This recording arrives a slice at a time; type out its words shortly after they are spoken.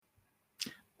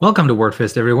Welcome to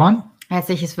WordFest, everyone.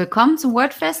 Herzliches Willkommen zum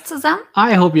WordFest zusammen.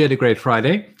 I hope you had a great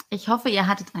Friday. Ich hoffe, ihr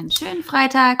hattet einen schönen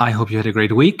Freitag I hope you had a great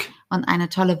week. und eine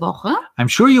tolle Woche. I'm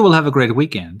sure you will have a great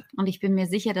weekend. Und ich bin mir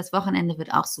sicher, das Wochenende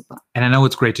wird auch super. And I know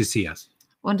it's great to see us.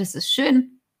 Und es ist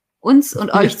schön, uns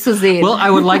und euch zu sehen. Well, I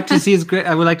would like to say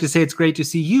it's great to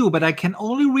see you, but I can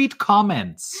only read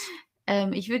comments.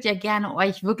 Ich würde ja gerne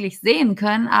euch wirklich sehen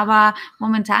können, aber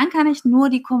momentan kann ich nur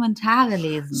die Kommentare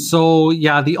lesen. So,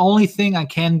 yeah, the only thing I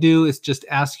can do is just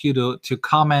ask you to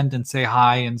comment and say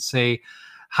hi and say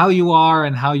how you are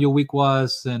and how your week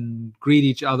was and greet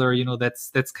each other. You know,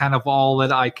 that's kind of all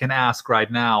that I can ask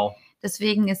right now.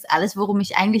 Deswegen ist alles, worum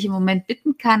ich eigentlich im Moment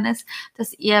bitten kann, ist,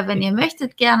 dass ihr, wenn ihr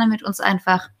möchtet, gerne mit uns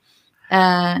einfach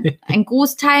einen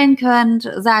Gruß teilen könnt,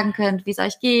 sagen könnt, wie es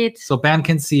euch geht. So Ben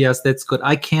can see us, that's good.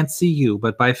 I can't see you,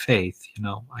 but by faith, you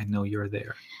know, I know you're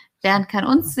there. Bernd kann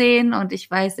uns sehen und ich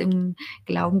weiß, im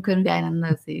Glauben können wir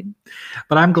einander sehen.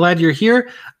 But I'm glad you're here.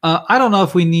 I don't know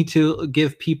if we need to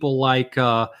give people like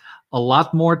a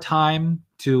lot more time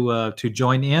to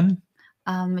join in.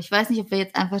 Ich weiß nicht, ob wir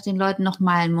jetzt einfach den Leuten noch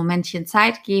mal ein Momentchen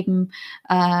Zeit geben,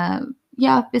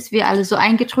 bis wir alle so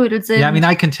eingetrödelt sind. Yeah, I mean,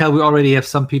 I can tell we already have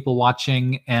some people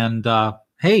watching and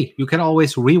hey, you can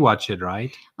always rewatch it,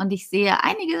 right? Und ich sehe,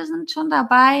 einige sind schon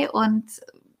dabei und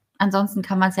ansonsten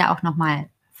kann man es ja auch noch mal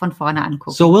von vorne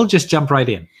angucken. So we'll just jump right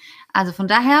in. Also von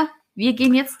daher, wir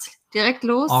gehen jetzt direkt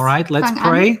los. All right, let's Fangen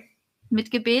pray. an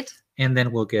mit Gebet. And then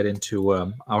we'll get into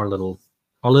our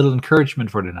little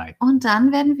encouragement for tonight. Und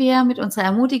dann werden wir mit unserer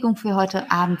Ermutigung für heute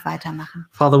Abend weitermachen.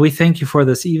 Father, we thank you for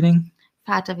this evening.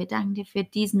 Vater, wir danken dir für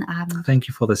diesen Abend. Thank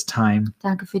you for this time.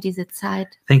 Danke für diese Zeit.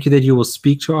 Thank you that you will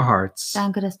speak to our hearts.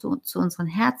 Danke, dass du zu unseren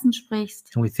Herzen sprichst.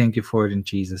 And we thank you for it in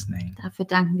Jesus' name. Dafür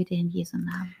danken wir dir in Jesu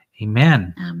Namen.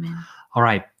 Amen. Amen. All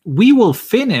right. We will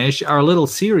finish our little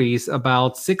series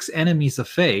about 6 enemies of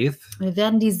faith. Wir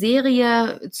werden die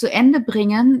Serie zu Ende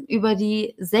bringen über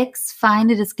die 6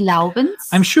 Feinde des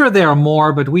Glaubens. I'm sure there are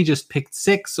more, but we just picked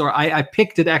 6, or I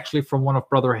picked it actually from one of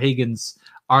Brother Hagin's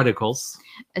articles.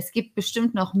 Es gibt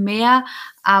bestimmt noch mehr,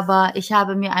 aber ich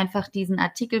habe mir einfach diesen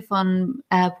Artikel von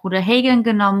Bruder Hagen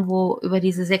genommen, wo über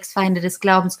diese 6 Feinde des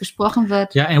Glaubens gesprochen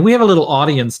wird. Yeah, and we have a little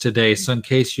audience today, so in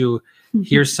case you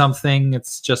hear something,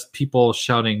 it's just people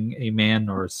shouting amen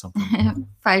or something.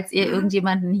 Falls ihr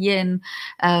irgendjemanden hier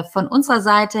von unserer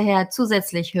Seite her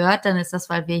zusätzlich hört, dann ist das,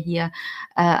 weil wir hier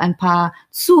ein paar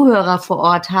Zuhörer vor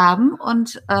Ort haben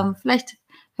und vielleicht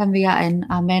haben wir ja ein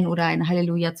Amen oder ein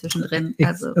Halleluja zwischendrin.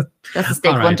 Also das ist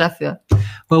der Grund dafür.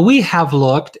 But we have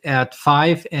looked at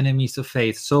 5 enemies of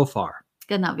faith so far.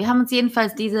 Genau, wir haben uns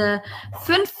jedenfalls diese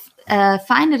 5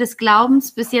 Feinde des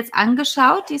Glaubens bis jetzt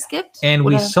angeschaut, die es gibt. And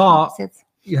we saw,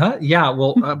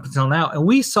 up until now, and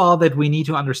we saw that we need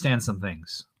to understand some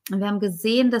things. Und wir haben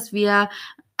gesehen, dass wir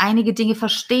einige Dinge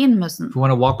verstehen müssen. If we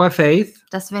want to walk by faith,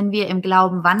 dass wenn wir im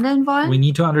Glauben wandeln wollen, we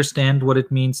need to understand what it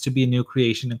means to be a new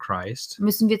creation in Christ.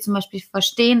 Müssen wir zum Beispiel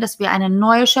verstehen, dass wir eine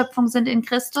neue Schöpfung sind in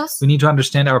Christus. We need to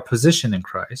understand our position in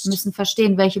Christ. Müssen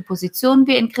verstehen, welche Position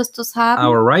wir in Christus haben.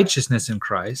 Our righteousness in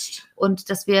Christ. Und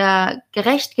dass wir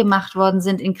gerecht gemacht worden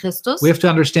sind in Christus. We have to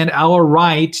understand our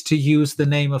right to use the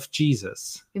name of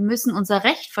Jesus. Wir müssen unser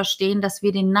Recht verstehen, dass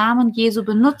wir den Namen Jesu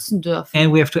benutzen dürfen.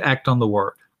 And we have to act on the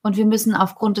word. Und wir müssen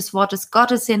aufgrund des Wortes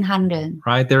Gottes hin handeln.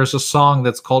 Right? There's a song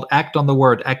that's called Act on the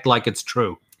Word, Act Like It's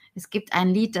True. Es gibt ein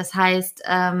Lied, das heißt,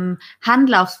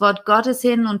 handle aufs Wort Gottes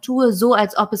hin und tue so,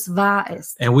 als ob es wahr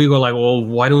ist. And we go like, well,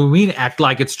 why do we mean act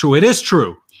like it's true? It is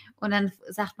true. Und dann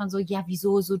sagt man so, ja,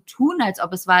 wieso so tun, als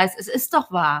ob es wahr ist? Es ist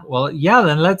doch wahr. Well, yeah,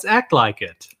 then let's act like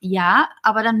it. Ja,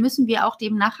 aber dann müssen wir auch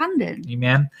demnach handeln.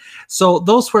 Amen. So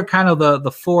those were kind of the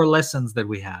 4 lessons that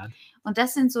we had. Und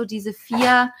das sind so diese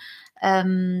 4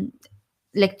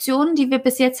 Lektionen, die wir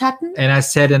bis jetzt hatten. And I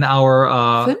said in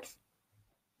our 5?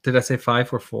 Did I say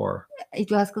 5 or 4?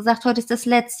 Du hast gesagt, heute ist das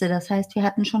letzte. Das heißt, wir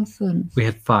hatten schon 5. We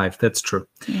had 5. That's true.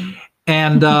 Ja.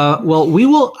 And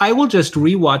well, I will just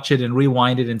rewatch it and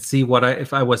rewind it and see what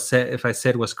if I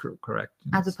said was correct.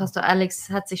 Also Pastor Alex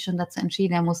hat sich schon dazu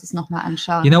entschieden, er muss es nochmal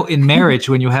anschauen. You know, in marriage,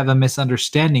 when you have a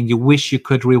misunderstanding, you wish you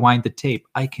could rewind the tape.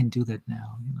 I can do that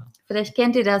now. You know. Vielleicht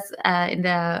kennt ihr das in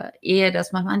der Ehe,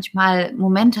 dass man manchmal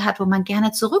Momente hat, wo man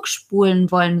gerne zurückspulen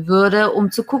wollen würde,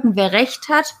 um zu gucken, wer Recht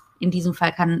hat. In diesem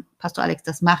Fall kann Pastor Alex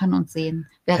das machen und sehen,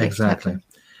 wer Recht hat.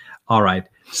 All right.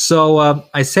 So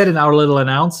I said in our little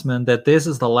announcement that this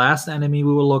is the last enemy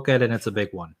we will look at, and it's a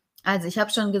big one. Also ich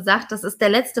habe schon gesagt, das ist der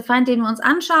letzte Feind, den wir uns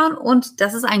anschauen, und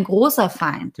das ist ein großer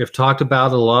Feind. We've talked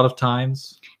about it a lot of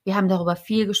times. Wir haben darüber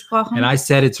viel gesprochen. And I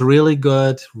said it's really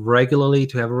good regularly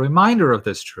to have a reminder of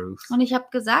this truth. Und ich habe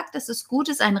gesagt, dass es gut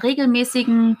ist, eine regelmäßige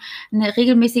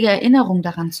Erinnerung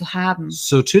daran zu haben.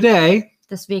 So today,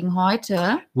 Deswegen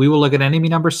heute we will look at enemy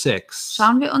number 6,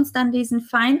 schauen wir uns dann diesen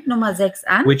Feind Nummer 6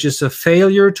 an. which is a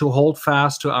failure to hold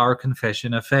fast to our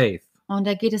confession of faith. Und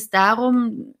da geht es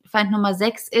darum, Feind Nummer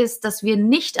 6 ist, dass wir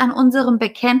nicht an unserem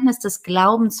Bekenntnis des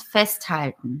Glaubens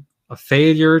festhalten. A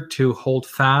failure to hold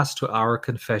fast to our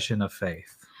confession of faith.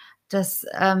 Dass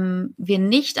wir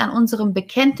nicht an unserem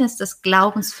Bekenntnis des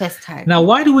Glaubens festhalten. Now,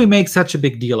 why do we make such a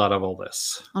big deal out of all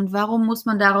this? Und warum muss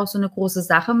man daraus so eine große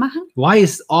Sache machen? Why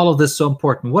is all of this so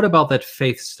important? What about that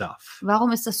faith stuff?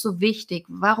 Warum ist das so wichtig?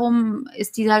 Warum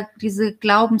ist dieser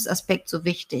Glaubensaspekt so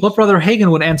wichtig? Well, Brother Hagin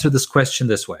would answer this question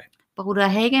this way. Bruder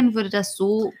Hagin würde das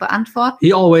so beantworten.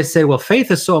 He always said, well,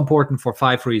 faith is so important for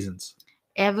 5 reasons.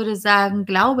 Er würde sagen,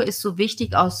 Glaube ist so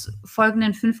wichtig aus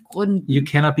folgenden 5 Gründen. You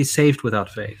cannot be saved without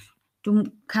faith, Du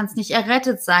kannst nicht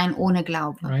errettet sein ohne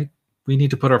Glaube. right? We need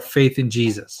to put our faith in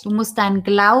Jesus. Du musst deinen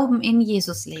Glauben in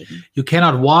Jesus legen. You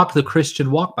cannot walk the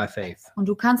Christian walk by faith, Und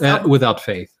du kannst without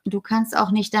faith.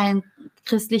 auch nicht deinen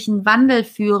christlichen Wandel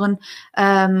führen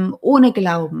ohne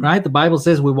Glauben. Right? The Bible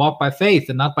says we walk by faith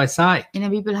and not by sight. In der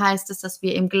Bibel heißt es, dass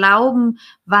wir im Glauben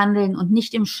wandeln und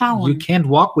nicht im You Schauen. can't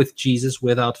walk with Jesus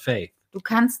without faith. Du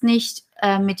kannst nicht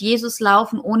mit Jesus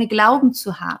laufen, ohne Glauben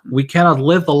zu haben. We cannot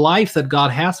live the life that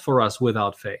God has for us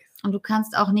without faith. Und du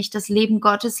kannst auch nicht das Leben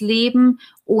Gottes leben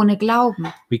ohne Glauben.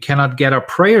 We cannot get our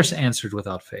prayers answered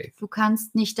without faith. Du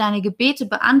kannst nicht deine Gebete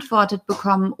beantwortet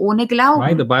bekommen ohne Glauben.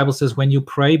 Right? The Bible says when you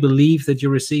pray, believe that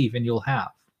you receive and you'll have.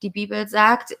 Die Bibel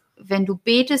sagt, wenn du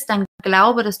betest, dann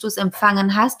glaube, dass du es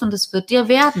empfangen hast und es wird dir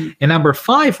werden. And number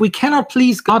 5, we cannot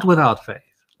please God without faith.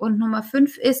 Und Nummer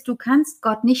 5 ist, du kannst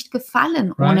Gott nicht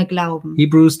gefallen ohne Right. Glauben.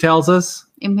 Hebrews tells us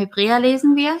Im Hebräer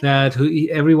lesen wir, that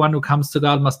everyone who comes to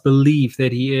God must believe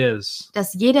that he is.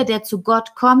 dass jeder, der zu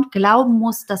Gott kommt, glauben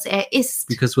muss, dass er ist.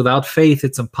 Because without faith,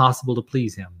 it's impossible to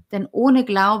please him. Denn ohne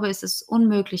Glaube ist es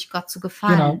unmöglich, Gott zu You know,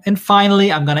 gefallen. and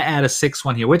finally, I'm going to add a 6th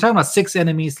one here. We're talking about 6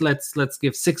 enemies. Let's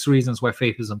give 6 reasons why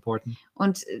faith is important.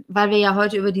 Und weil wir ja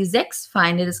heute über die 6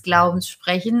 Feinde des Glaubens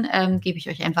sprechen, gebe ich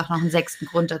euch einfach noch einen 6.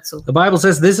 Grund dazu. The Bible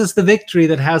says this is the victory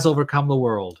that has overcome the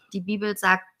world, Die Bibel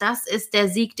sagt, das ist der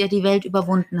Sieg, der die Welt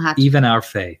überwunden hat. even our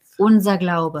faith. Unser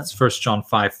Glaube. It's 1 John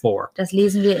 5:4. Das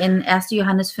lesen wir in 1.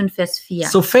 Johannes 5, Vers 4.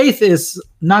 So faith is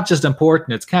not just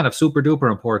important, it's kind of super duper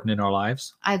important in our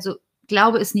lives. Also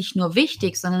Glaube ist nicht nur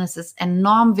wichtig, sondern es ist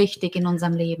enorm wichtig in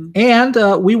unserem Leben. And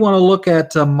we want to look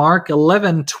at Mark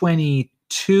 11:22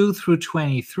 through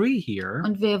 23 here,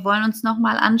 Und wir wollen uns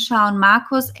nochmal anschauen,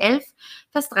 Markus 11,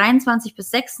 Vers 23 bis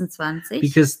 26.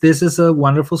 because this is a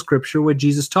wonderful scripture where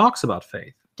Jesus talks about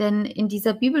faith. Denn in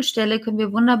dieser Bibelstelle können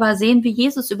wir wunderbar sehen, wie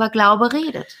Jesus über Glaube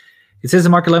redet. It says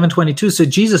in Mark 11:22, so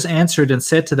Jesus answered and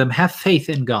said to them, have faith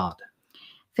in God.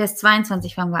 Vers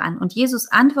 22 fangen wir an. Und Jesus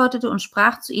antwortete und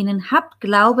sprach zu ihnen, habt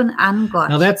Glauben an Gott.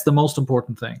 Now that's the most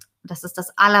important thing. Das ist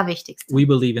das Allerwichtigste. We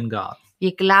believe in God.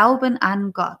 Wir glauben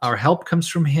an Gott. Our help comes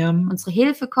from him. Unsere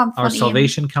Hilfe kommt Our von ihm.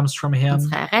 salvation comes from him.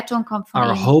 Unsere Errettung kommt von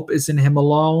Our ihm. hope is in him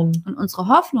alone. Und unsere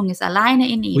Hoffnung ist alleine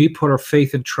in ihm. We put our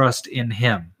faith and trust in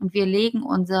him. Und wir legen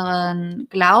unseren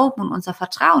Glauben und unser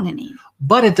Vertrauen in ihn.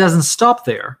 But it doesn't stop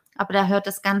there. Aber da hört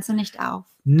das Ganze nicht auf.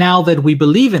 Now that we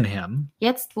believe in him,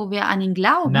 Jetzt, wo wir an ihn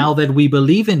glauben, now that we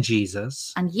believe in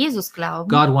Jesus, an Jesus glauben,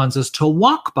 God wants us to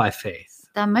walk by faith,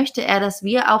 da möchte er, dass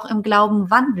wir auch im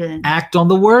Glauben wandeln. act on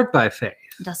the word by faith.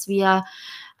 Dass wir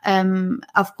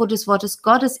aufgrund des Wortes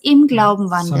Gottes im Glauben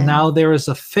So wandeln. now there is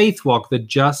a faith walk. The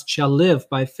just shall live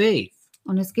by faith.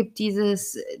 Und es gibt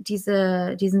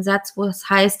diesen Satz, wo es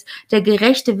heißt, der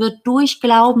Gerechte wird durch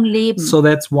Glauben leben. So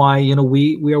that's why,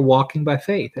 we are walking by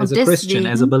faith as a Und Christian,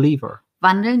 as a deswegen- believer.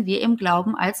 Wandeln wir im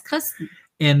Glauben als Christen.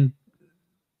 And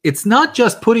it's not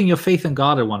just putting your faith in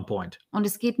God at one point. Und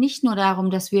es geht nicht nur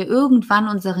darum, dass wir irgendwann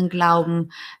unseren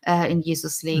Glauben in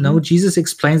Jesus legen. No, Jesus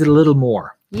explains it a little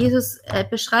more. Jesus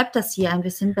beschreibt das hier ein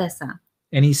bisschen besser.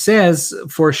 And he says,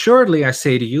 for assuredly I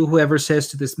say to you, whoever says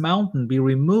to this mountain, be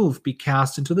removed, be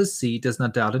cast into the sea, does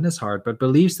not doubt in his heart, but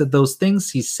believes that those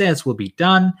things he says will be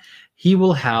done, he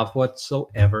will have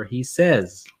whatsoever he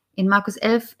says. In Markus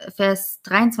 11, Vers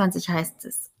 23 heißt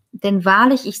es, denn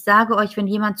wahrlich, ich sage euch, wenn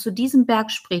jemand zu diesem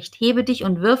Berg spricht, hebe dich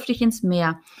und wirf dich ins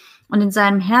Meer und in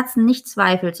seinem Herzen nicht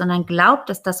zweifelt, sondern glaubt,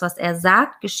 dass das, was er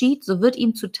sagt, geschieht, so wird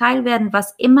ihm zuteil werden,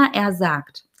 was immer er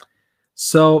sagt.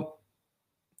 So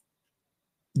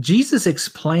Jesus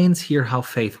explains here how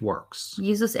faith works,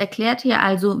 Jesus erklärt hier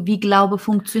also, wie Glaube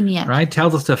funktioniert. right?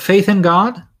 Tells us to have faith in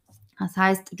God, Das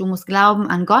heißt, du musst Glauben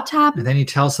an Gott haben and then he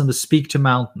tells them to speak to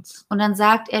mountains. und dann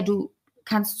sagt er, du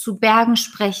kannst zu Bergen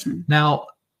sprechen. Now,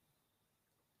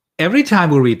 every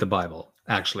time we read the Bible,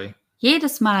 actually,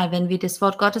 Jedes Mal, wenn wir das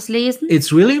Wort Gottes lesen,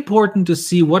 it's really important to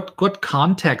see what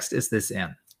context is this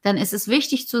in. dann ist es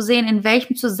wichtig zu sehen, in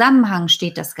welchem Zusammenhang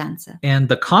steht das Ganze. And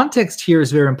the context here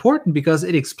is very important because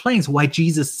it explains why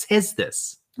Jesus says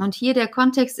this. Und hier der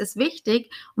Kontext ist wichtig,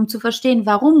 um zu verstehen,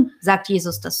 warum sagt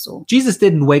Jesus das so. Jesus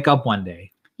didn't wake up one day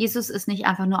Jesus ist nicht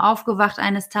einfach nur aufgewacht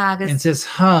eines and Tages says,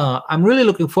 I'm really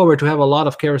looking forward to have a lot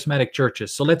of charismatic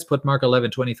churches. So let's put Mark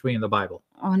 11:23 in the Bible.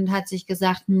 und hat sich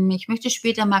gesagt, ich möchte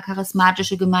später mal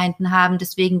charismatische Gemeinden haben,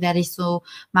 deswegen werde ich so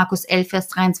Markus 11, Vers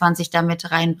 23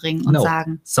 damit reinbringen und No,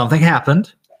 sagen. something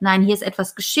happened. Nein, hier ist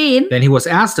etwas geschehen Then he was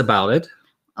asked about it.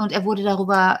 und er wurde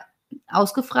darüber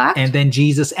ausgefragt And then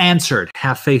Jesus answered,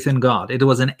 have faith in God. It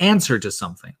was an answer to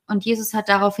something. und Jesus hat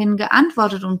daraufhin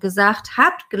geantwortet und gesagt,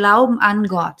 habt Glauben an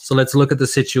Gott. So let's look at the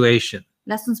situation.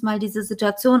 Lasst uns mal diese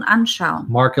Situation anschauen.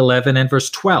 Mark 11 and verse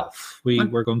 12.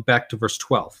 We're going back to verse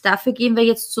 12. Dafür gehen wir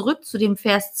jetzt zurück zu dem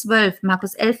Vers 12,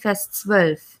 Markus 11, Vers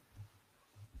 12.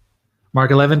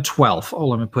 Mark 11:12.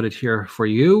 Oh, let me put it here for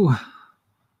you.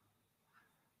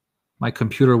 My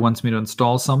computer wants me to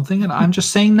install something and I'm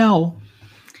just saying no.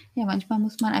 Ja, manchmal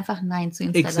muss man einfach Nein zur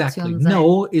Exactly. Installation sagen.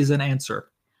 No is an answer.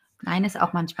 Nein ist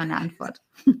auch manchmal eine Antwort.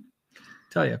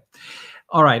 Tell you.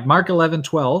 All right, Mark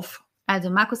 11:12. Also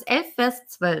Markus 11, Vers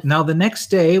 12. Now the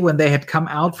next day when they had come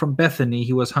out from Bethany,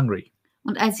 he was hungry.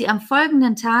 Und als sie am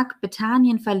folgenden Tag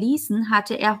Bethanien verließen,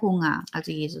 hatte er Hunger,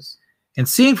 also Jesus. And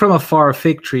seeing from afar a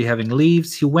fig tree having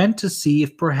leaves, he went to see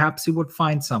if perhaps he would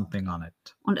find something on it.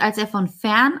 Und als er von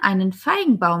fern einen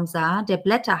Feigenbaum sah, der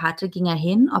Blätter hatte, ging er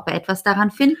hin, ob er etwas daran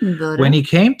finden würde. When he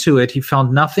came to it, he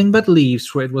found nothing but leaves,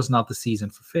 for it was not the season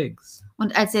for figs.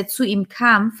 Und als er zu ihm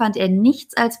kam, fand er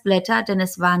nichts als Blätter, denn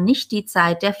es war nicht die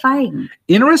Zeit der Feigen.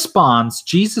 In response,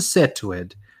 Jesus said to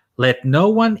it, let no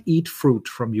one eat fruit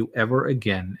from you ever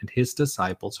again. And his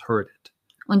disciples heard it.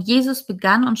 Und Jesus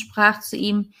begann und sprach zu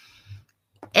ihm,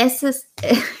 es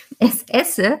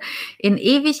esse in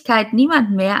Ewigkeit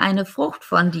niemand mehr eine Frucht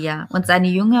von dir. Und seine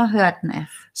Jünger hörten es.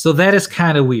 So that is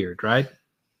kind of weird, right?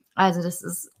 Also das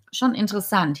ist schon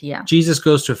interessant hier. Jesus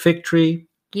goes to a fig tree.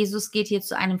 Jesus geht hier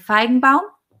zu einem Feigenbaum.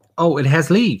 Oh, it has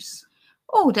leaves.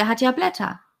 Oh, der hat ja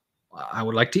Blätter. I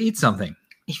would like to eat something.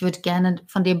 Ich würde gerne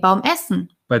von dem Baum essen.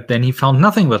 But then he found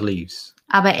nothing but leaves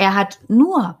Aber er hat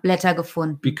nur Blätter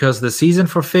gefunden, because the season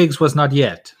for figs was not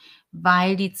yet.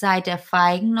 weil die Zeit der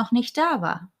Feigen noch nicht da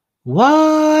war.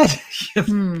 What?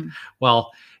 Well,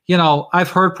 Well,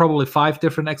 I've heard probably 5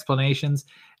 different explanations.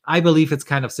 I believe it's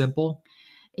kind of simple.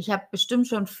 ich habe bestimmt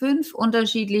schon 5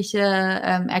 unterschiedliche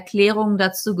Erklärungen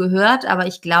dazu gehört, aber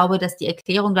ich glaube, dass die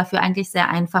Erklärung dafür eigentlich sehr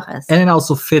einfach ist. And it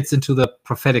also fits into the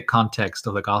prophetic context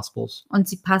of the Gospels. Und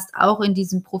sie passt auch in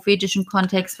diesen prophetischen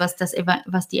Kontext,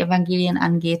 was die Evangelien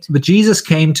angeht. But Jesus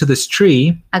came to this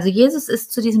tree, Also Jesus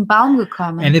ist zu diesem Baum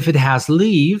gekommen. and if it has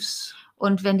leaves,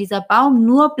 Und wenn dieser Baum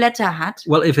nur Blätter hat,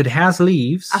 well, if it has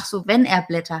leaves, ach so, wenn er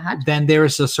Blätter hat, then there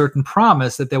is a certain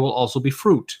promise that there will also be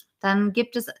fruit. dann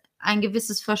gibt es ein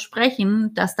gewisses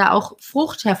Versprechen, dass da auch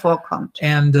Frucht hervorkommt.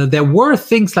 And there were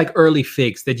things like early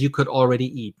figs that you could already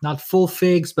eat. Not full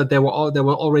figs, but there were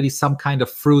already some kind of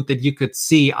fruit that you could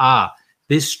see,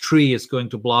 this tree is going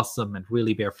to blossom and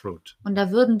really bear fruit. Und da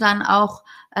würden dann auch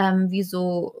wie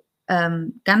so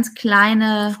ganz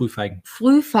kleine Frühfeigen.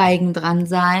 Frühfeigen dran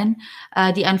sein,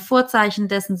 die ein Vorzeichen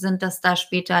dessen sind, dass da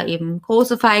später eben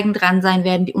große Feigen dran sein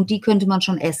werden und die könnte man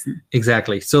schon essen.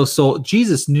 Exactly. So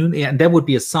Jesus knew, and that would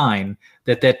be a sign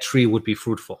that tree would be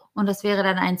fruitful. Und das wäre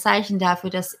dann ein Zeichen dafür,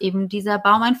 dass eben dieser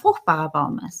Baum ein fruchtbarer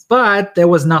Baum ist. But there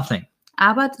was nothing,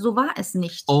 Aber so war es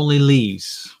nicht. only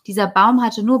leaves. Dieser Baum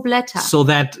hatte nur Blätter. So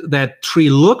that tree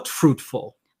looked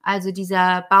fruitful, Also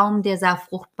dieser Baum, der sah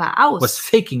fruchtbar was aus.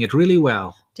 faking it really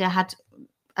well, Der hat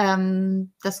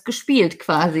das gespielt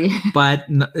quasi. but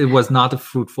it was not a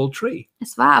fruitful tree.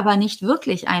 Es war aber nicht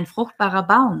wirklich ein fruchtbarer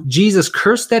Baum. Jesus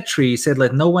cursed that tree, said,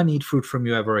 let no one eat fruit from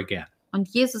you ever again. Und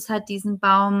Jesus hat diesen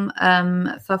Baum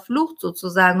verflucht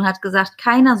sozusagen und hat gesagt,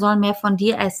 keiner soll mehr von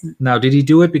dir essen. Now, did he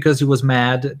do it because he was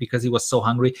mad, because he was so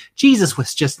hungry? Jesus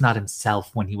was just not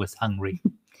himself when he was hungry.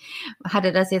 Hat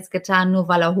er das jetzt getan, nur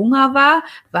weil er Hunger war?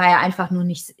 War er einfach nur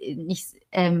nicht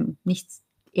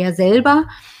er selber,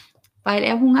 weil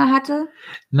er Hunger hatte?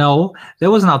 No,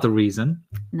 that was not the reason.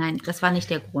 Nein, das war nicht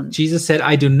der Grund. Jesus said,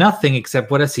 I do nothing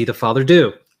except what I see the Father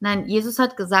do. Nein, Jesus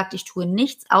hat gesagt, ich tue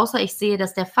nichts, außer ich sehe,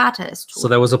 dass der Vater es tut. So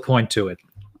there was a point to it.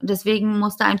 Und deswegen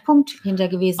muss da ein Punkt hinter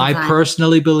gewesen I sein.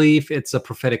 personally believe it's a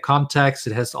prophetic context.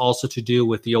 It has also to do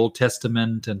with the Old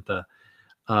Testament and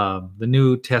the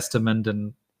New Testament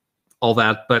and all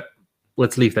that. But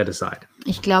let's leave that aside.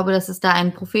 Ich glaube, dass es da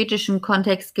einen prophetischen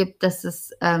Kontext gibt, dass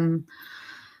es ein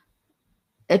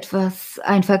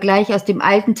Vergleich aus dem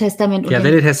Alten Testament und Yeah,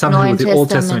 that dem it has something to do Neuen with the Old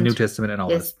Testament, Testament New Testament, and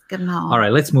all ist. this. Genau. All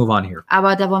right, let's move on here.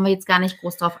 Aber da wollen wir jetzt gar nicht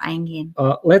groß drauf eingehen.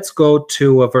 Let's go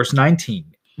to verse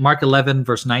 19. Mark 11,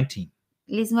 verse 19.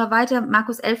 Lesen wir weiter,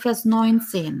 Markus 11, Vers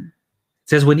 19. It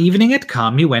says, when evening had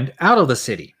come, he went out of the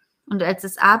city. Und als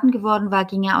es Abend geworden war,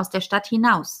 ging er aus der Stadt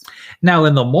hinaus. Now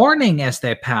in the morning, as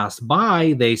they passed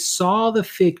by, they saw the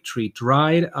fig tree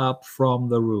dried up from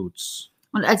the roots.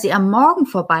 Und als sie am Morgen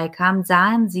vorbeikamen,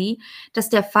 sahen sie, dass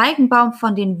der Feigenbaum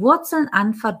von den Wurzeln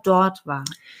an verdorrt war.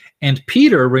 And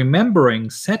Peter, remembering,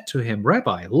 said to him,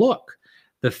 Rabbi, look,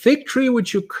 the fig tree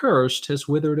which you cursed has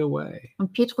withered away.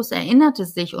 Und Petrus erinnerte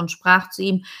sich und sprach zu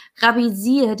ihm, Rabbi,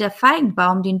 siehe, der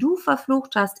Feigenbaum, den du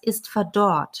verflucht hast, ist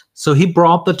verdorrt. So he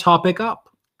brought the topic up.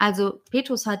 Also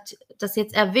Petrus hat das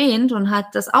jetzt erwähnt und hat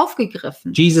das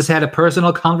aufgegriffen. Jesus had a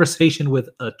personal conversation with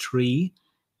a tree,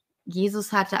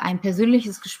 Jesus hatte ein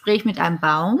persönliches Gespräch mit einem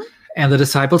Baum and the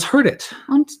disciples heard it.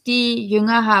 und die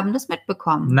Jünger haben das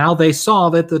mitbekommen Now they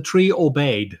saw that the tree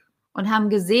obeyed, und haben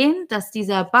gesehen, dass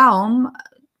dieser Baum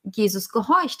Jesus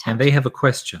gehorcht and hat. they have a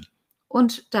question.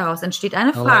 Und daraus entsteht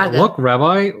eine They're like, Frage. look,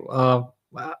 Rabbi,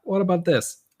 what about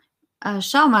this?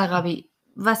 Schau mal, Rabbi,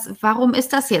 warum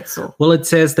ist das jetzt so? Well, it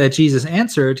says that Jesus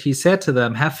answered, he said to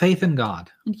them, have faith in God.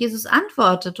 Und Jesus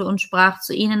antwortete und sprach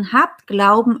zu ihnen, habt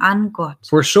Glauben an Gott.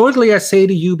 For assuredly I say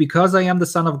to you, because I am the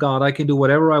Son of God, I can do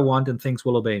whatever I want and things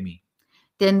will obey me.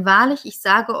 Denn wahrlich, ich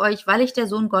sage euch, weil ich der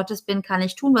Sohn Gottes bin, kann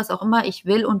ich tun, was auch immer ich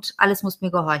will und alles muss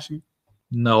mir gehorchen.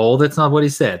 No, that's not what he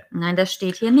said. Nein, das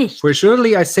steht hier nicht. For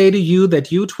surely I say to you that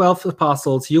you 12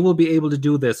 apostles, you will be able to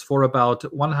do this for about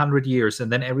 100 years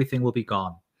and then everything will be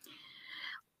gone.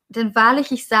 Denn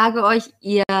wahrlich, ich sage euch,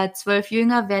 ihr 12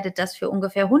 Jünger werdet das für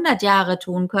ungefähr 100 Jahre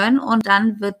tun können und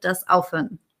dann wird das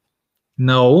aufhören.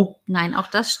 No. Nein, auch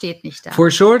das steht nicht da. For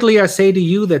assuredly I say to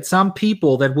you that some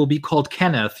people that will be called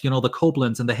Kenneth, you know, the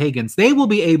Copelands and the Hagins, they will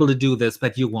be able to do this,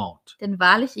 but you won't. Denn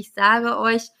wahrlich, ich sage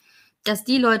euch, dass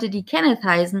die Leute, die Kenneth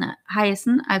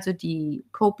heißen, also die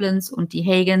Copelands und die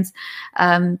Hagins,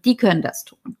 die können das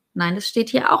tun. Nein, das steht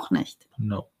hier auch nicht.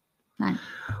 No. Nein.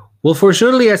 Well, for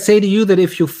surely I say to you that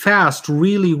if you fast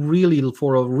really, really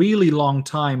for a really long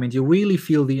time and you really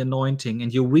feel the anointing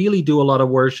and you really do a lot of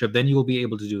worship, then you will be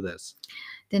able to do this.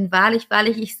 Denn wahrlich,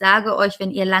 wahrlich, ich sage euch,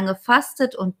 wenn ihr lange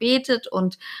fastet und betet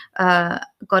und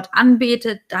Gott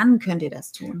anbetet, dann könnt ihr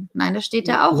das tun. Nein, das steht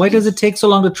da auch Why nicht. does it take so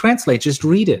long to translate? Just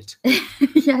read it.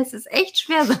 Ja, es ist echt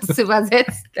schwer, das zu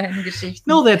übersetzen, deine Geschichten.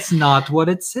 No, that's not what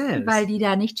it says. Weil die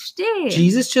da nicht stehen.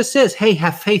 Jesus just says, hey,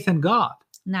 have faith in God.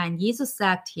 Nein, Jesus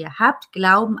sagt hier, habt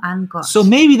Glauben an Gott. So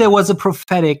maybe there was a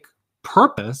prophetic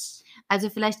purpose, Also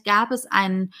vielleicht gab es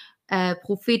einen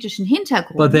prophetischen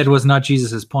Hintergrund, but that was not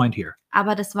Jesus' point here.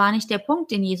 aber das war nicht der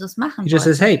Punkt, den Jesus machen He just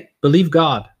says, wollte. hey, believe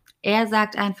God. Er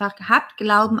sagt einfach, habt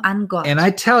Glauben an Gott. And I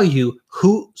tell you,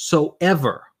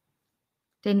 whosoever.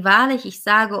 Denn wahrlich, ich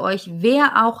sage euch,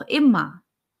 wer auch immer,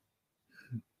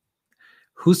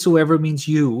 Whosoever means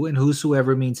you and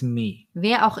whosoever means me.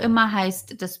 wer auch immer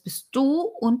heißt, das bist du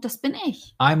und das bin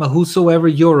ich. I'm a whosoever,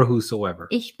 you're a whosoever.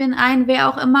 Ich bin ein wer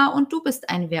auch immer und du bist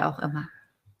ein wer auch immer.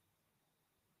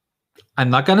 I'm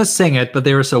not going to sing it, but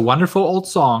there is a wonderful old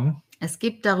song. Es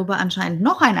gibt darüber anscheinend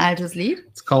noch ein altes Lied.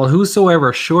 It's called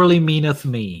Whosoever Surely Meaneth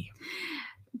Me.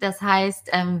 Das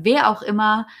heißt, wer auch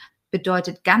immer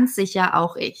bedeutet ganz sicher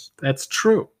auch ich. That's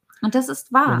true. Und das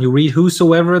ist wahr. When you read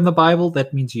whosoever in the Bible,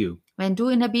 that means you. Wenn du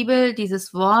in der Bibel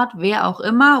dieses Wort wer auch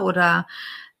immer oder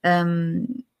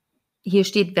hier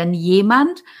steht, wenn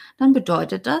jemand, dann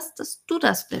bedeutet das, dass du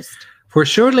das bist. For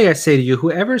surely I say to you,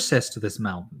 whoever says to this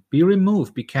mountain, be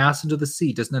removed, be cast into the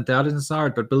sea, does not doubt in his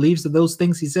heart, but believes that those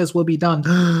things he says will be done,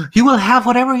 he will have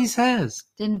whatever he says.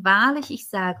 Denn wahrlich, ich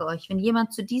sage euch, wenn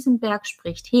jemand zu diesem Berg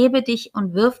spricht, hebe dich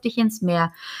und wirf dich ins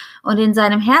Meer und in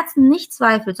seinem Herzen nicht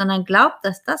zweifelt, sondern glaubt,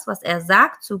 dass das, was er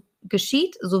sagt, so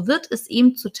geschieht, so wird es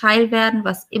ihm zuteil werden,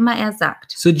 was immer er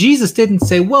sagt. So Jesus didn't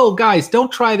say, whoa, guys,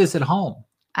 don't try this at home.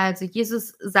 Also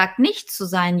Jesus sagt nicht zu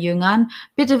seinen Jüngern,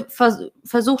 bitte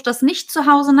versucht das nicht zu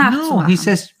Hause No, nachzumachen. he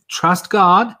says, trust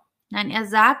God, Nein, er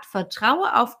sagt,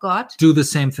 vertraue auf Gott do the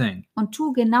same thing. und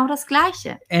tu genau das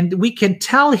Gleiche. And we can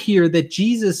tell here that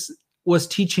Jesus was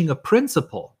teaching a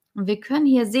principle Und wir können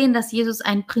hier sehen, dass Jesus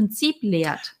ein Prinzip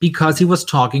lehrt. because he was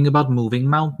talking about moving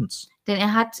mountains. Denn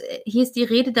hier ist die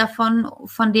Rede davon,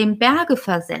 von dem Berge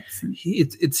versetzen.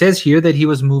 It says here that he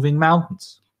was moving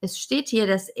mountains Es steht hier,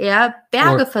 dass er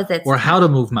Berge versetzt or how hat to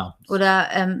move mountains. oder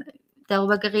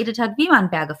darüber geredet hat, wie man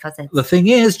Berge versetzt. The thing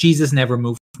is, Jesus never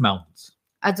moved mountains.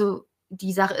 Also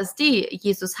die Sache ist die,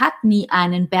 Jesus hat nie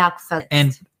einen Berg versetzt.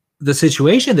 And the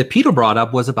situation that Peter brought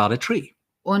up was about a tree.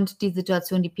 Und die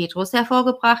Situation, die Petrus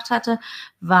hervorgebracht hatte,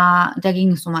 da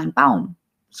ging es um einen Baum.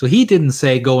 So he didn't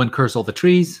say, go and curse all the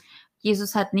trees.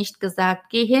 Jesus hat nicht gesagt,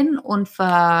 geh hin und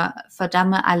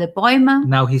verdamme alle Bäume.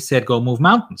 Now he said, go move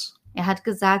mountains. Er hat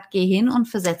gesagt, geh hin und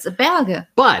versetze Berge.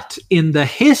 But in the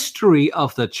history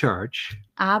of the church,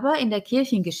 Aber in der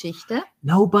Kirchengeschichte,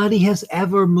 nobody has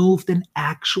ever moved an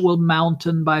actual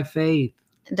mountain by faith.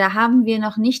 da haben wir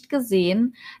noch nicht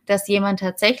gesehen, dass jemand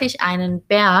tatsächlich einen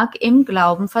Berg im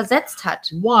Glauben versetzt hat.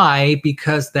 Why?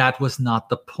 Because that was not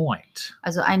the point.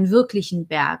 Also einen wirklichen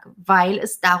Berg, weil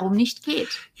es darum nicht geht.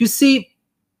 You see,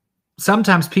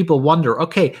 sometimes people wonder,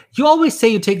 okay, you always say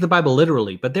you take the Bible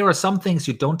literally, but there are some things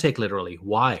you don't take literally.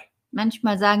 Why?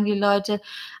 Manchmal sagen die Leute,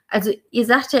 also ihr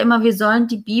sagt ja immer, wir sollen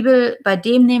die Bibel bei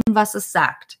dem nehmen, was es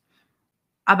sagt.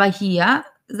 Aber hier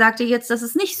sagt ihr jetzt, dass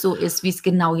es nicht so ist, wie es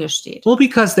genau hier steht. Well,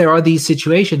 because there are these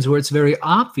situations where it's very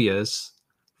obvious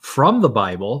from the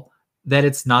Bible that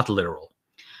it's not literal.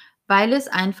 Weil es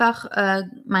einfach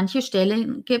manche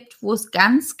Stellen gibt, wo es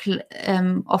ganz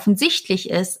offensichtlich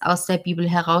ist aus der Bibel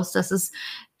heraus, dass es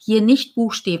hier nicht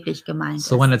buchstäblich gemeint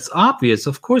So ist. when it's obvious,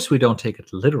 of course we don't take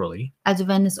it literally. Also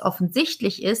wenn es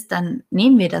offensichtlich ist, dann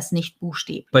nehmen wir das nicht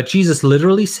buchstäblich. But Jesus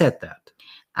literally said that.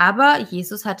 Aber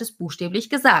Jesus hat es buchstäblich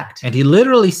gesagt. And he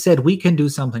literally said we can do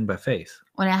something by faith.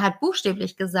 Und er hat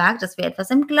buchstäblich gesagt, dass wir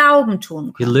etwas im Glauben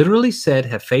tun He können. literally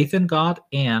said, have faith in God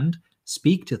and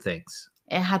speak to things.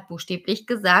 Er hat buchstäblich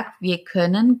gesagt,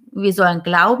 wir sollen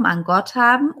Glauben an Gott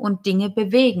haben und Dinge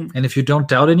bewegen. And if you don't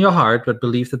doubt in your heart, but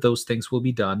believe that those things will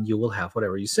be done, you will have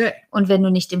whatever you say. Und wenn du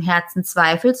nicht im Herzen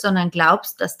zweifelst, sondern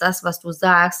glaubst, dass das, was du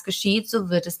sagst, geschieht, so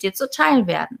wird es dir zuteil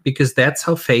werden. Because that's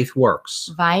how faith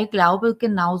works. Weil Glaube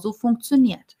genauso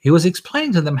funktioniert. He was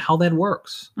explaining to them how that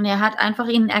works, Und er hat einfach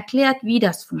ihnen erklärt, wie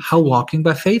das how funktioniert. walking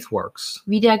by faith works.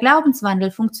 Wie der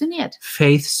Glaubenswandel funktioniert.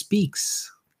 Faith speaks,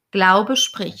 Glaube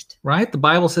spricht. right? The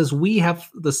Bible says we have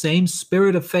the same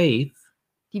spirit of faith.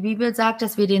 Die Bibel sagt,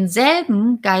 dass wir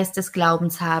denselben Geist des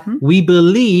Glaubens haben. We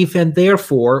believe and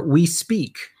therefore we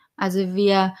speak, Also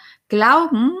wir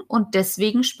glauben und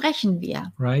deswegen sprechen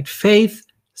wir. right? Faith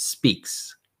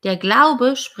speaks. Der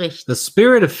Glaube spricht. The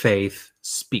spirit of faith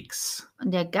speaks.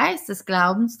 Und der Geist des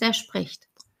Glaubens, der spricht.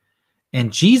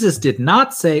 And Jesus did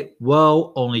not say,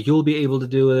 whoa, only you'll be able to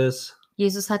do this.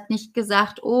 Jesus hat nicht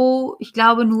gesagt, oh, ich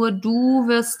glaube nur du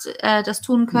wirst das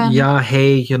tun können. Yeah,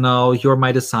 hey, you know, you're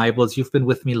my disciples. You've been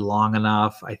with me long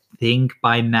enough. I think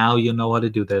by now you know how to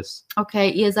do this.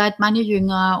 Okay, ihr seid meine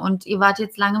Jünger und ihr wart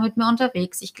jetzt lange mit mir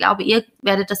unterwegs. Ich glaube, ihr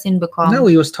werdet das hinbekommen. No,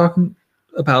 he was talking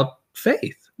about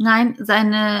faith. Nein,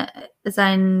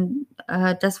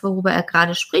 das, worüber er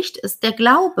gerade spricht, ist der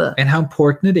Glaube. And how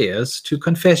important it is to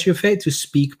confess your faith, to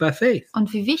speak by faith.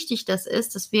 Und wie wichtig das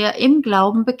ist, dass wir im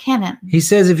Glauben bekennen. He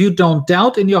says, if you don't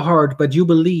doubt in your heart, but you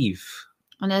believe.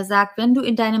 Und er sagt, wenn du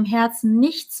in deinem Herzen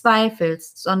nicht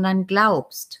zweifelst, sondern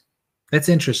glaubst. That's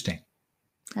interesting.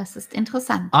 Das ist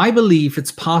interessant. I believe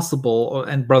it's possible,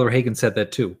 and Brother Hagin said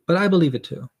that too, but I believe it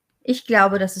too. Ich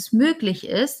glaube, dass es möglich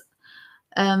ist,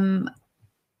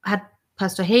 hat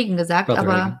Pastor Hagin gesagt,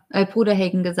 Bruder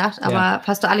Hagin gesagt, aber Yeah.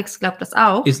 Pastor Alex glaubt das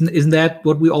auch. Isn't that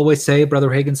what we always say? Brother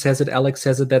Hagin says it, Alex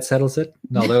says it, that settles it?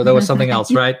 No, there was something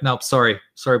else, right? No, sorry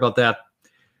about that.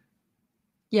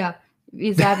 Ja,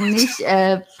 wir sagen nicht,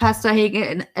 Pastor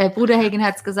Hagin, Bruder Hagin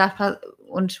hat es gesagt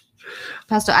und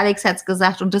Pastor Alex hat es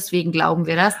gesagt und deswegen glauben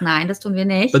wir das. Nein, das tun wir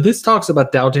nicht. But this talks about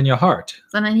doubt in your heart.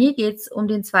 Sondern hier geht es um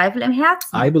den Zweifel im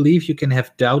Herzen. I believe you can have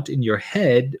doubt in your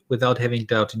head without having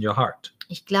doubt in your heart.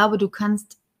 Ich glaube, du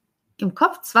kannst im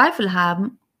Kopf Zweifel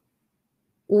haben,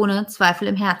 ohne Zweifel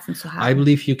im Herzen zu I haben.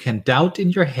 believe you can doubt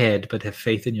in your head but have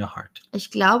faith in your heart. Ich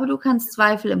glaube, du kannst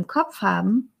Zweifel im Kopf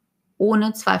haben,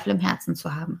 ohne Zweifel im Herzen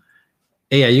zu haben.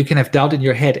 Yeah, you can have doubt in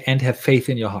your head and have faith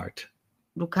in your heart.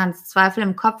 Du kannst Zweifel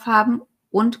im Kopf haben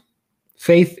und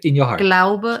Faith in your heart.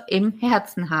 Glaube im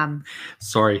Herzen haben.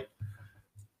 Sorry.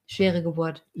 Schwere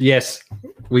Geburt. Yes,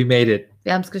 we made it.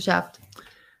 Wir haben es geschafft.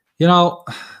 You know,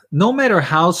 no matter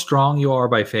how strong you are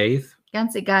by faith,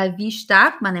 Ganz egal, wie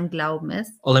stark man im Glauben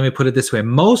ist, or let me put it this way,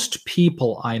 most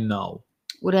people I know,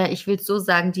 oder ich will es so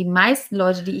sagen, die meisten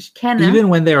Leute, die ich kenne, even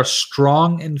when they are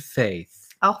strong in faith,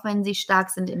 auch wenn sie stark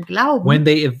sind im Glauben, when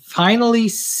they finally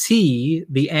see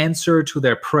the answer to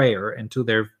their prayer and to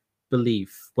their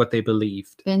belief, what they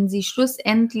believed, wenn sie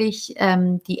schlussendlich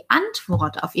die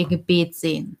Antwort auf ihr Gebet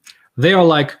sehen, they are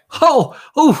like, oh,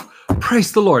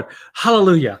 praise the Lord,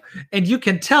 hallelujah. And you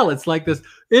can tell it's like this,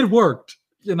 it worked.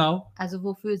 you know. also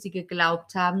wofür sie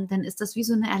geglaubt haben, dann ist das wie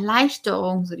so eine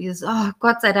Erleichterung, so dieses, oh,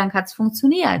 Gott sei Dank hat es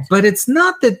funktioniert. But it's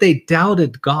not that they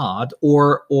doubted God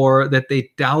or that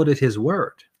they doubted his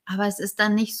word. Aber es ist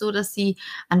dann nicht so, dass sie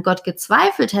an Gott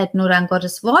gezweifelt hätten oder an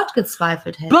Gottes Wort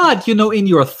gezweifelt hätten, But, you know,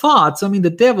 in your thoughts, I mean,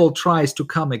 the devil tries to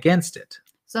come against it.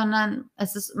 sondern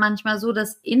es ist manchmal so,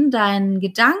 dass in deinen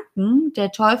Gedanken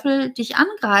der Teufel dich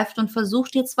angreift und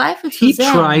versucht, dir Zweifel zu He säen.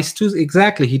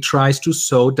 he tries to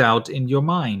sow doubt in your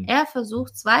mind. Er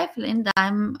versucht, Zweifel in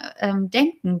deinem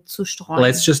Denken zu streuen.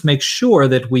 Let's just make sure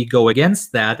that we go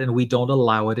against that and we don't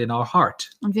allow it in our heart.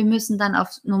 Und wir müssen dann auf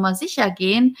Nummer sicher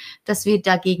gehen, dass wir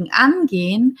dagegen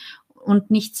angehen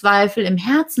und nicht Zweifel im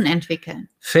Herzen entwickeln.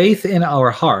 Faith in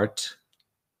our heart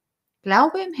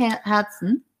Glaube im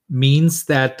Herzen means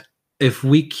that if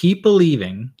we keep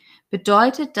believing,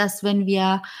 bedeutet, dass wenn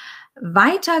wir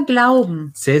weiter glauben,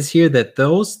 it says here that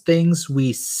those things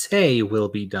we say will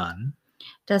be done.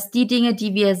 dass die Dinge,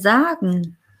 die wir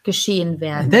sagen, geschehen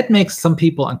werden. And that makes some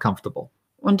people uncomfortable.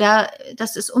 Und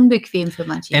das ist unbequem für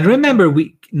manche. And remember,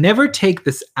 we never take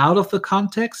this out of the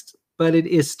context, but it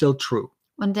is still true.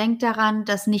 Und denkt daran,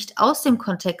 das nicht aus dem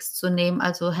Kontext zu nehmen,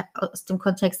 also aus dem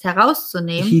Kontext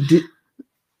herauszunehmen,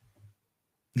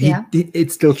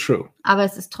 It's still true. aber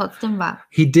es ist trotzdem wahr.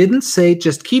 He didn't say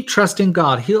just keep trusting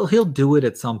God. He'll do it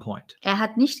at some point. Er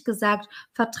hat nicht gesagt,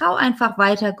 vertrau einfach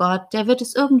weiter Gott, der wird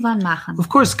es irgendwann machen. Of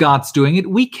course, God's doing it.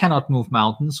 We cannot move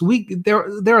mountains.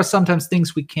 There are sometimes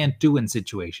things we can't do in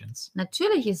situations.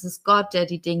 Natürlich ist es Gott, der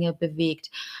die Dinge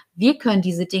bewegt. Wir können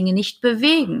diese Dinge nicht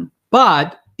bewegen,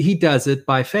 But he does it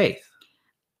by faith.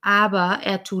 aber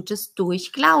er tut es durch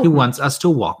He Glauben. wants us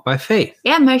to walk by faith.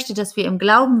 Er möchte, dass wir im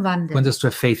Glauben He wants wandeln. us to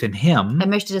have faith in him Er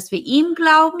möchte, dass wir ihm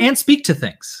glauben and speak to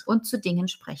things. und zu Dingen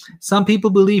sprechen. Some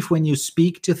people believe when you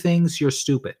speak to things, you're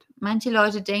stupid. Manche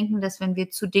Leute denken, dass wenn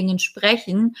wir zu Dingen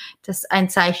sprechen, das ein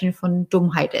Zeichen von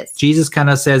Dummheit ist. Jesus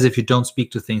kind of says if you don't speak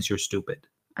to things, you're stupid.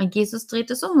 Und Jesus dreht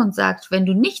es um und sagt, wenn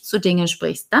du nicht zu Dingen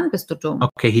sprichst, dann bist du dumm.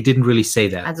 Okay, he didn't really say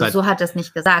that, Also but so hat er es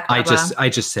nicht gesagt, I aber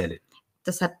just said it.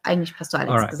 das hat eigentlich Pastor All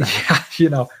Alex right. gesagt. Yeah, you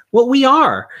know, well, we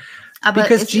are. Aber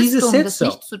Because es Jesus ist dumm, said das so.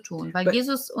 nicht zu tun, weil But-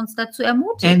 Jesus uns dazu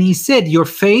ermutigt. And he said, your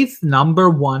faith, number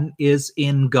one, is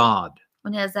in God.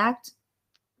 Und er sagt,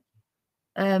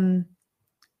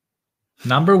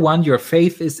 Number one, your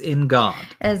faith is in God,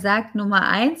 Nummer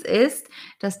 1 ist,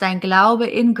 dass dein Glaube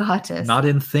in Gott ist. not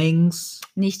in things,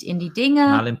 Nicht in die not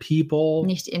Dinge, in people.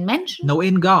 nicht in Menschen. No,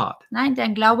 in God. Nein,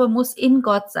 dein Glaube muss in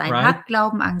Gott sein. Right. Hab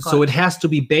Glauben an Gott. So it has to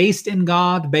be based in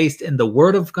God, based in the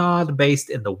Word of God, based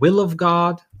in the will of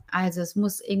God, Also es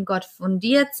muss in Gott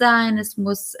fundiert sein, es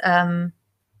muss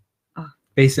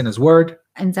based in His Word,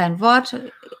 in sein Wort,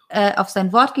 auf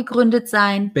sein Wort gegründet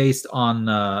sein based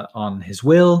on His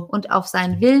will. und auf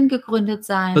seinen Willen gegründet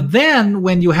sein. But then,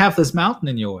 when you have this mountain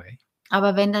in your way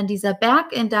Aber wenn dann dieser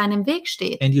Berg in deinem Weg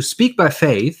steht and you speak by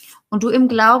faith, und du im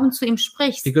Glauben zu ihm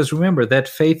sprichst, because remember that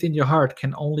faith in your heart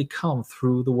can only come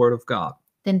through the Word of God,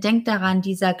 dann denk daran,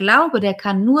 dieser Glaube, der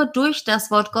kann nur durch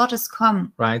das Wort Gottes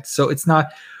kommen. right? So it's not,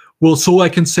 well, so I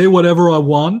can say whatever I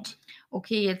want.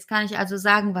 Okay, jetzt kann ich also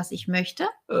sagen, was ich möchte.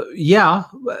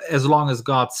 Yeah, as long as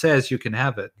God says you can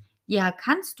have it. Ja,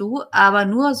 kannst du, aber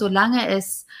nur solange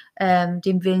es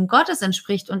dem Willen Gottes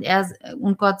entspricht und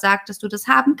Gott sagt, dass du das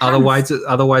haben kannst.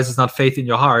 Otherwise, it's not faith in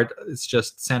your heart. It's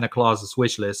just Santa Claus's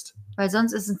wish list. Weil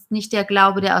sonst ist es nicht der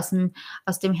Glaube, der aus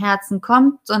dem Herzen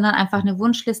kommt, sondern einfach eine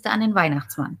Wunschliste an den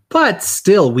Weihnachtsmann. But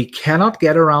still, we cannot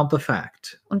get around the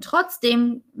fact Und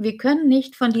trotzdem, wir können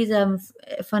nicht von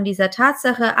dieser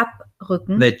Tatsache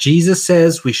abrücken, that Jesus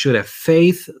says we should have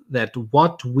faith that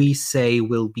what we say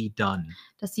will be done.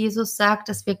 dass Jesus sagt,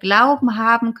 dass wir Glauben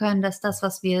haben können, dass das,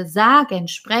 was wir sagen,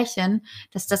 sprechen,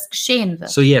 dass das geschehen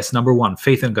wird. So yes, number one,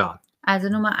 faith in God. Also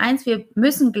Nummer 1, wir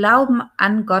müssen Glauben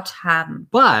an Gott haben.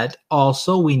 But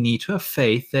also we need to have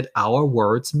faith that our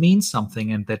words mean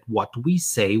something and that what we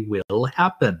say will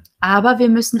happen. Aber wir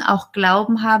müssen auch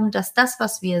Glauben haben, dass das,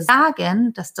 was wir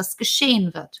sagen, dass das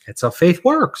geschehen wird. That's how faith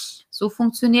works. So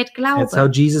funktioniert That's how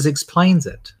Glaube. Jesus explains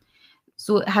it.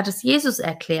 So hat es Jesus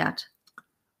erklärt.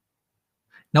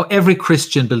 Now, every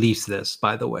Christian believes this,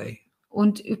 by the way,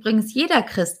 Und übrigens, jeder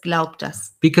Christ glaubt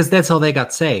das. because that's how they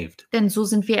got saved. Denn so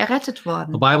sind wir errettet The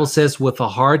worden. Bible says, with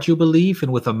the heart you believe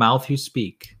and with the mouth you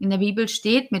speak. In der Bibel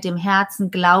steht, mit dem Herzen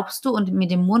glaubst du und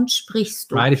mit dem Mund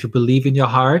sprichst du. Right? If you believe in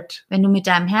your heart Wenn du mit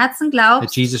deinem Herzen that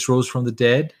glaubst, Jesus rose from the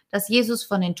dead, dass Jesus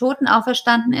von den Toten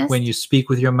auferstanden when ist you speak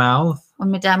with your mouth, und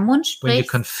mit deinem Mund when you sprichst,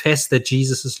 confess that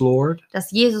Jesus is Lord,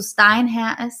 dass Jesus dein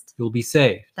Herr ist, you'll be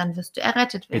saved. dann wirst du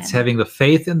errettet It's werden. having the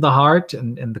faith in the heart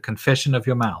and the confession of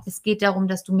your mouth. Es geht darum,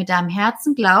 dass du mit deinem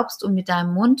Herzen glaubst und mit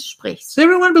deinem Mund sprichst. So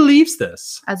everyone believes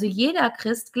this. Also jeder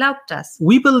Christ glaubt das.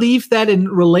 We believe that in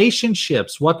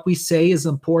relationships, what we say is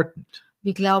important,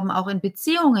 Wir glauben auch in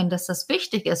Beziehungen, dass das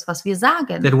wichtig ist, was wir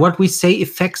sagen. that what we say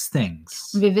affects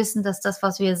things. Und wir wissen, dass das,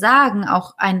 was wir sagen,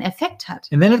 auch einen Effekt hat.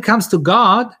 And then it comes to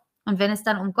God, Und wenn es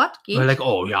dann um Gott we're geht, like,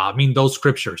 oh yeah, I mean those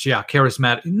scriptures, yeah,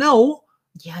 charismatic. No,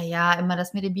 ja, immer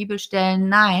das mit den Bibelstellen.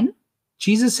 Nein,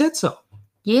 Jesus said so.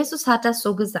 Jesus hat das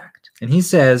so gesagt. And he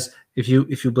says, if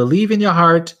you believe in your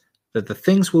heart that the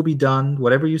things will be done,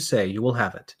 whatever you say, you will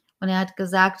have it. Und er hat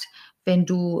gesagt, wenn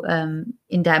du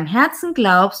in deinem Herzen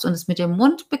glaubst und es mit dem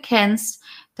Mund bekennst,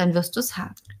 dann wirst du es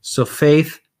haben. So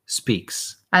faith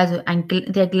speaks. Also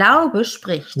der Glaube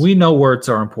spricht. We know words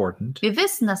are important. Wir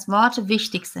wissen, dass Worte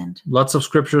wichtig sind. Lots of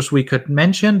scriptures we could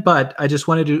mention, but I just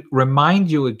wanted to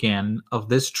remind you again of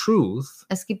this truth.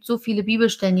 Es gibt so viele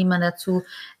Bibelstellen, die man dazu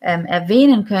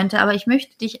erwähnen könnte, aber ich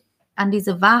möchte dich an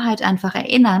diese Wahrheit einfach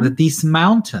erinnern. That these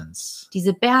mountains,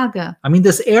 Diese Berge, I mean,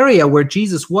 this area where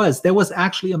Jesus was, there was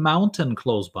actually a mountain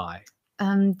close by.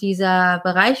 dieser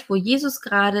Bereich, wo Jesus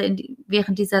gerade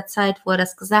während dieser Zeit, wo er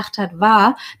das gesagt hat,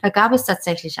 war, da gab es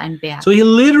tatsächlich einen Berg. So he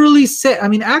literally said, I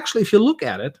mean, actually, if you look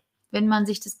at it, Wenn man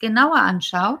sich das genauer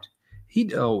anschaut,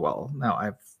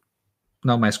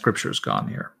 now my scripture's gone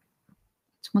here.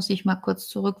 jetzt muss ich mal kurz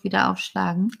zurück wieder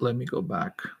aufschlagen. Let me go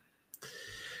back.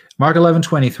 Mark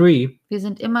 11:23. Wir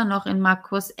sind immer noch in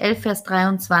Markus 11, Vers It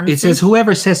 23. says,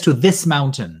 whoever says to this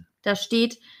mountain, Da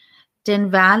steht,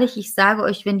 denn wahrlich, ich sage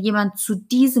euch, wenn jemand zu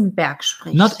diesem Berg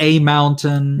spricht, not a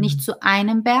mountain, nicht zu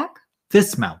einem Berg,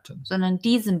 this mountain. sondern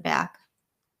diesem Berg.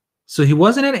 So he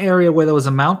was in an area where there was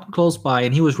a mountain close by,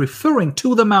 and he was referring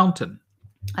to the mountain.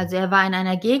 Also er war in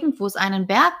einer Gegend, wo es einen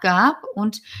Berg gab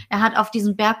und er hat auf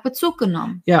diesen Berg Bezug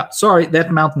genommen. Yeah, sorry,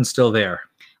 that mountain's still there.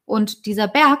 Und dieser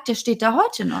Berg, der steht da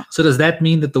heute noch. So does that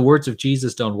mean that the words of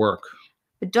Jesus don't work?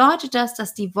 Bedeutet das,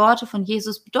 dass die Worte von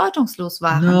Jesus bedeutungslos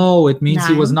waren? No, it means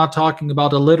he was Nein. not talking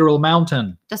about a literal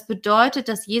mountain. Das bedeutet,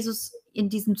 dass Jesus in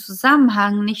diesem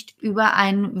Zusammenhang nicht über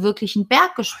einen wirklichen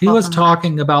Berg He was gesprochen hat,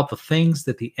 talking about the things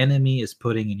that the enemy is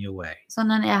putting in your way.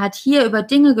 sondern er hat hier über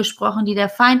Dinge gesprochen, die der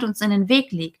Feind uns in den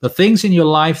Weg legt. The things in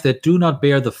your life that do not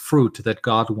bear the fruit that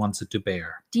God wants it to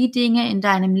bear. Die Dinge in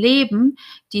deinem Leben,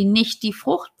 die nicht die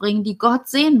Frucht bringen, die Gott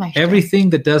sehen möchte.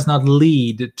 Everything that does not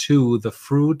lead to the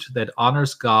fruit that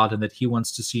honors God and that he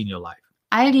wants to see in your life.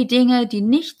 All die Dinge, die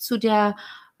nicht zu der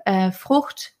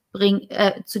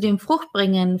zu dem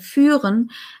Fruchtbringen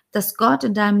führen, das Gott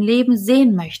in deinem Leben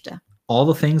sehen möchte. All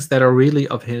the things that are really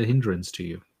of hindrance to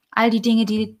you All die Dinge,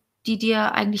 die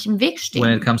dir eigentlich im Weg when stehen.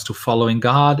 it comes to following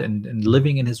God and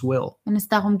living in his will. Wenn es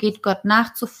darum geht, Gott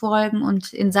nachzufolgen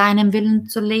und in seinem Willen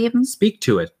zu leben, Speak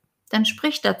to it. dann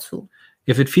sprich dazu.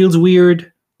 If it feels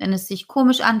weird, Wenn es sich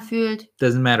komisch anfühlt,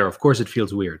 doesn't matter. Of course it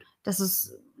feels weird. das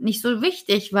ist nicht so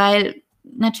wichtig, weil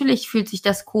natürlich fühlt sich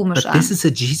das komisch But an. this is a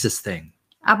Jesus thing.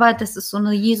 Aber das ist so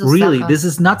eine Jesus-Sache. Really, this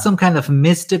is not some kind of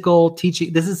mystical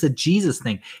teaching. This is a Jesus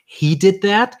thing. He did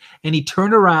that and he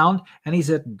turned around and he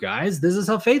said, guys, this is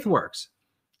how faith works.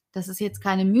 Das ist jetzt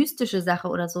keine mystische Sache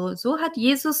oder so. So hat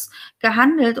Jesus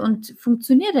gehandelt und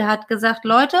funktioniert. Er hat gesagt,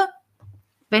 Leute,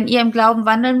 wenn ihr im Glauben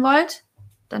wandeln wollt,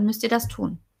 dann müsst ihr das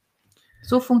tun.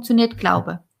 So funktioniert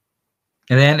Glaube.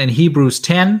 And then in Hebrews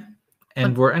 10,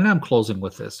 and Und- I'm closing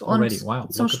with this already. Und Wow,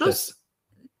 zum look at Schluss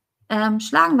this.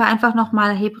 schlagen wir einfach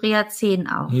nochmal Hebräer 10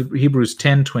 auf Hebrews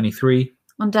 10:23.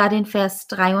 und da den Vers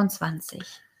 23.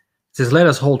 It says, let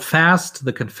us hold fast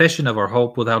the confession of our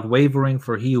hope without wavering,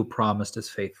 for he who promised is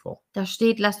faithful. Da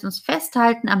steht, lasst uns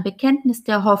festhalten am Bekenntnis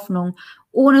der Hoffnung,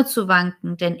 ohne zu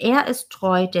wanken, denn er ist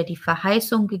treu, der die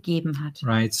Verheißung gegeben hat.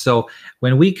 Right? So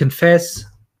when we confess,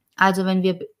 Also wenn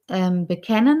wir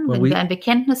bekennen, When wenn we- wir ein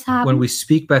Bekenntnis haben, when we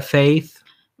speak by faith,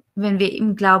 wenn wir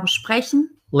im Glauben sprechen,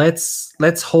 let's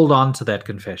hold on to that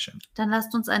confession. dann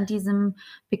lasst uns an diesem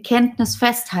Bekenntnis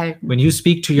festhalten. When you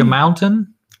speak to your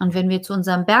mountain Und wenn wir zu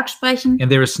unserem Berg sprechen and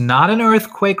there is not an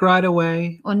earthquake right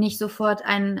away, und nicht sofort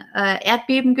ein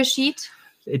Erdbeben geschieht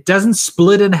it doesn't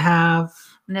split in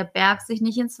half, und der Berg sich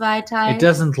nicht in zwei it teilt,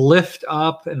 doesn't lift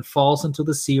up and falls into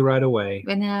the sea right away.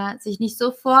 wenn er sich nicht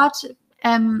sofort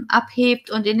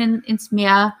abhebt und ins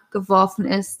Meer geworfen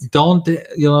ist, Don't,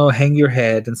 hang your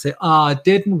head and say, it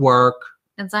didn't work.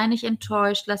 dann sei nicht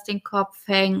enttäuscht, lass den Kopf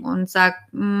hängen und sag,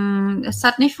 es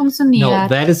hat nicht No, funktioniert.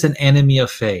 that is an enemy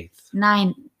of faith.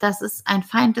 Nein, das ist ein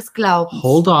Feind des Glaubens.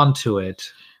 Hold on to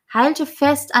it. Halte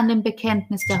fest an dem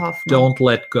Bekenntnis der Hoffnung Don't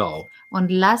let go. und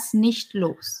lass nicht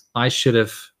los. I should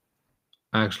have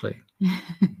actually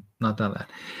not done that.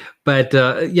 But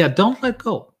yeah, don't let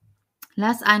go.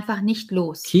 Lass einfach nicht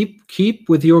los. Keep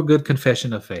with your good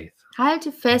confession of faith.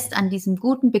 Halte fest an diesem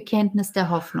guten Bekenntnis der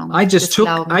Hoffnung. I just des took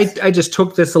Glaubens. I just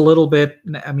took this a little bit.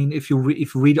 I mean, if you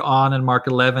read on in Mark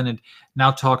 11, it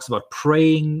now talks about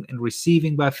praying and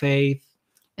receiving by faith.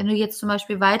 Wenn du jetzt zum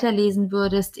Beispiel weiterlesen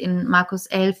würdest in Markus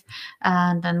 11,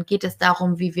 dann geht es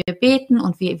darum, wie wir beten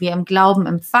und wie wir im Glauben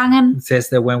empfangen. It says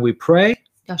that when we pray,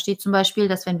 Da steht zum Beispiel,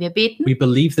 dass wenn wir beten, we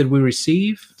believe that we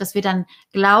receive, dass wir dann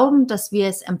glauben, dass wir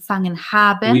es empfangen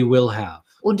haben we will have.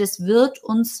 und es wird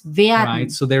uns werden.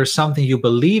 Right? So there's something you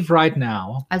believe right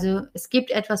now, Also es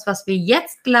gibt etwas, was wir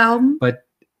jetzt glauben, but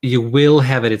you will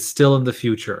have it. It's still in the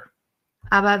future.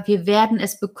 aber wir werden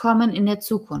es bekommen in der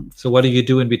Zukunft. So what do you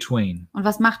do in between? Und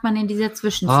was macht man in dieser Oh, it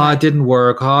Zwischenzeit? didn't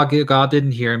work. Oh, God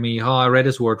didn't hear me. Oh, I read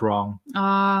his word wrong.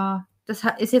 Das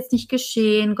ist jetzt nicht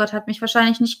geschehen. Gott hat mich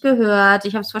wahrscheinlich nicht gehört.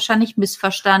 Ich habe es wahrscheinlich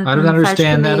missverstanden. I don't falsch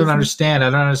understand. I don't gelesen. understand. I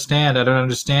don't understand. I don't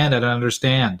understand. I don't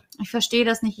understand. Ich verstehe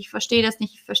das nicht. Ich verstehe das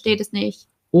nicht. Ich verstehe das nicht.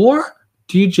 Or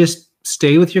do you just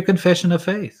stay with your confession of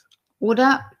faith?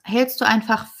 Oder hältst du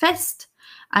einfach fest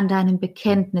an deinem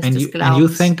Bekenntnis And des you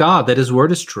Glaubens? thank God that his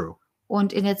word is true.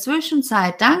 Und in der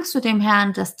Zwischenzeit dankst du dem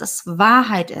Herrn, dass das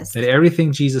Wahrheit ist. That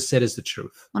everything Jesus said is the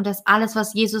truth. Und dass alles,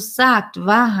 was Jesus sagt,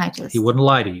 Wahrheit ist. He wouldn't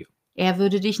lie to you. Er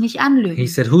würde dich nicht He anlügen.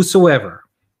 said, whosoever,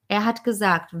 Er hat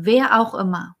gesagt, wer auch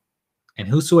immer. and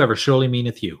whosoever surely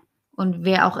meaneth you. Und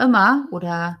wer auch immer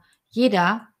oder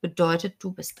jeder bedeutet,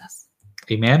 du bist das.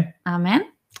 Amen. Amen.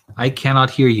 I cannot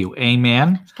hear you.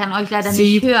 Amen. Ich kann euch leider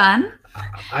Sie- nicht hören.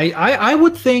 I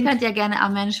would Ihr think könnt ja gerne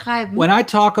Amen schreiben. when I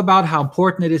talk about how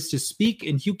important it is to speak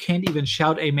and you can't even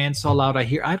shout amen so loud I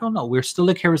hear, I don't know. We're still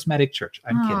a charismatic church.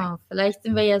 I'm kidding. Vielleicht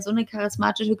sind wir ja so eine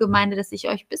charismatische Gemeinde, dass ich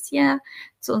euch bis hier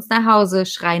zu uns nach Hause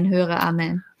schreien höre.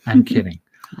 Amen. I'm kidding.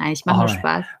 Nein, ich mache nur Alright.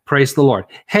 Spaß. Praise the Lord.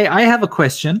 Hey, I have a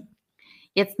question.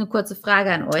 Jetzt eine kurze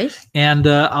Frage an euch. And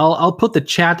I'll put the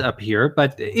chat up here.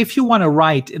 But if you want to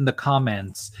write in the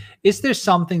comments, is there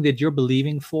something that you're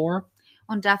believing for?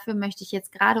 Und dafür möchte ich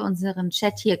jetzt gerade unseren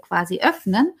Chat hier quasi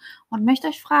öffnen und möchte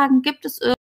euch fragen, gibt es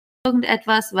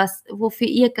irgendetwas, wofür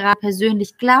ihr gerade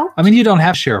persönlich glaubt? I mean, you don't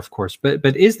have to share, of course, but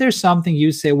is there something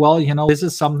you say, well, you know, this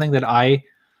is something that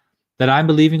I'm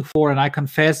believing for and I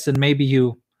confess, and maybe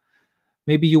you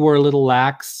were a little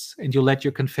lax and you let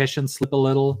your confession slip a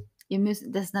little?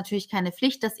 Das ist natürlich keine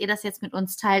Pflicht, dass ihr das jetzt mit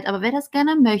uns teilt, aber wer das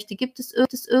gerne möchte, gibt es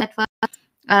irgendetwas,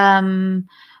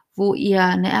 wo ihr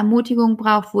eine Ermutigung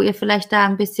braucht, wo ihr vielleicht da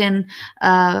ein bisschen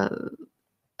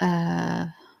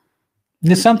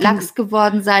There's something lax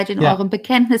geworden seid in Yeah. eurem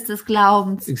Bekenntnis des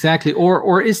Glaubens. exactly,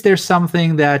 or is there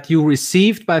something that you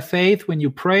received by faith when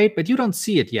you prayed, but you don't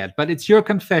see it yet, but it's your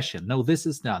confession? No, this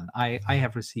is done. I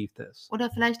have received this. Oder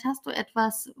vielleicht hast du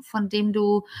etwas, von dem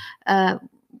du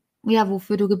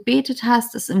wofür du gebetet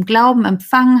hast, es im Glauben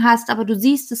empfangen hast, aber du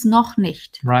siehst es noch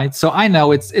nicht. Right. So I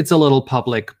know it's a little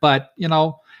public, but you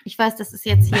know, Ich weiß, das ist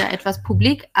jetzt hier etwas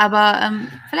publik, aber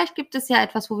vielleicht gibt es ja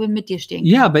etwas, wo wir mit dir stehen.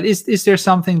 yeah, but is there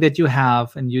something that you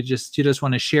have and you just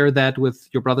want to share that with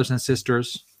your brothers and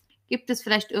sisters? Gibt es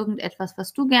vielleicht irgendetwas,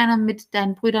 was du gerne mit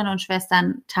deinen Brüdern und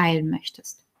Schwestern teilen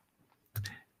möchtest?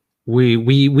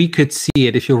 We could see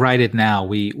it if you write it now.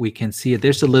 We can see it.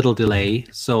 There's a little delay,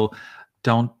 so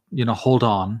don't, hold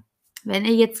on. Wenn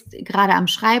ihr jetzt gerade am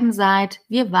Schreiben seid,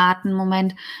 wir warten einen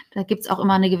Moment. Da gibt es auch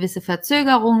immer eine gewisse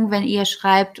Verzögerung, wenn ihr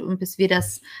schreibt und bis wir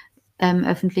das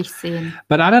öffentlich sehen.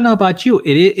 But I don't know about you.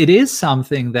 It is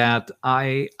something that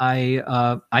I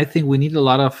think we need a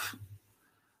lot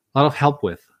of help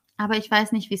with. Aber ich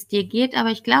weiß nicht, wie es dir geht,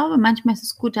 aber ich glaube, manchmal ist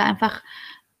es gut, da einfach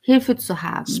Hilfe zu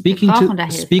haben. Wir Speaking brauchen da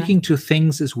Hilfe. to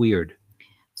things is weird.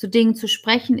 Zu Dingen zu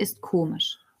sprechen ist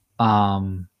komisch.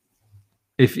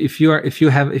 If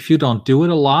you don't do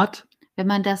it a lot, Wenn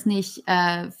man das nicht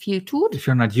viel tut, if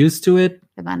you're not used to it,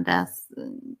 wenn man das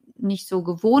nicht so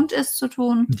gewohnt ist zu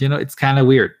tun, it's kind of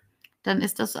weird. dann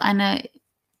ist das eine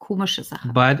komische Sache.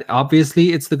 But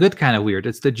obviously, it's the good kind of weird.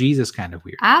 It's the Jesus kind of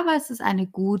weird. Aber es ist eine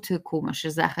gute,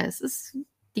 komische Sache. Es ist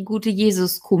die gute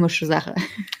Jesus-komische Sache.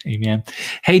 Amen.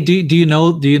 Hey, do you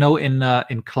know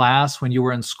in class when you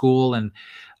were in school and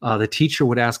the teacher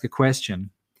would ask a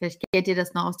question Vielleicht kennt ihr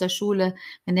das noch aus der Schule,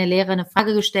 wenn der Lehrer eine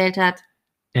Frage gestellt hat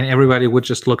and everybody would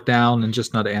just look down and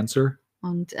just not answer?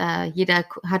 und jeder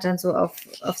hat dann so auf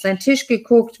seinen Tisch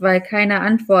geguckt, weil keiner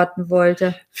antworten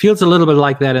wollte. Feels a little bit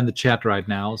like that in the chat right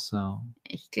now. So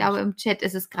Ich glaube, im Chat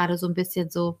ist es gerade so ein bisschen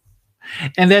so.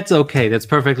 And that's okay. That's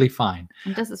perfectly fine.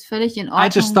 Und das ist völlig in I Ordnung.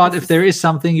 just thought Das if there is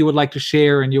something you would like to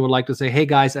share and you would like to say, hey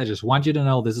guys, I just want you to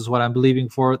know this is what I'm believing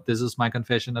for. This is my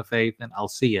confession of faith, and I'll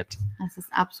see it. Das ist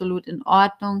absolut in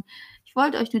Ordnung. Ich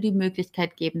wollte euch nur die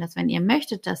Möglichkeit geben, dass wenn ihr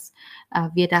möchtet, dass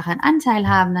wir daran Anteil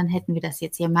haben, dann hätten wir das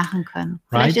jetzt hier machen können.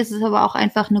 Vielleicht Right. ist es aber auch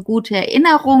einfach eine gute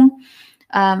Erinnerung,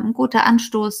 ein guter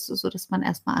Anstoß, sodass man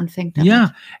erstmal anfängt damit.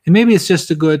 Yeah. And maybe it's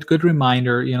just a good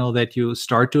reminder, that you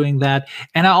start doing that.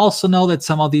 And I also know that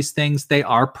some of these things, they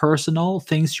are personal,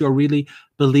 things you're really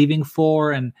believing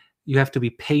for, and you have to be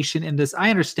patient in this.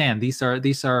 I understand these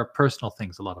are personal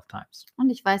things a lot of times. Und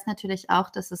ich weiß natürlich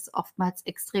auch, dass es oftmals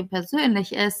extrem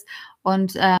persönlich ist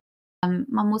und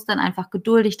man muss dann einfach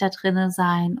geduldig da drinnen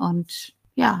sein und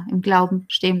ja, im Glauben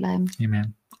stehen bleiben.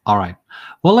 Amen. All right.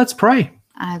 Well, let's pray.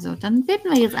 Also, dann beten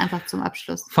wir jetzt einfach zum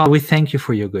Abschluss. Father, we thank you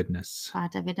for your goodness.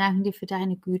 Vater, wir danken dir für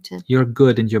deine Güte. You're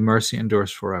good and your mercy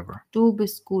endures forever. Du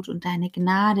bist gut und deine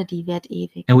Gnade, die währt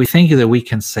ewig. And we thank you that we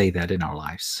can say that in our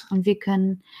lives. Und wir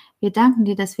danken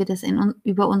dir, dass wir das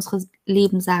über unsere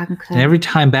Leben sagen And können. every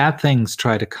time bad things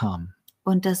try to come,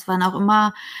 Und dass wann auch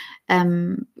immer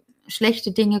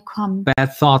schlechte Dinge kommen,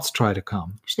 bad thoughts try to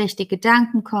come, schlechte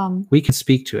Gedanken kommen, we can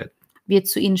speak to it. wir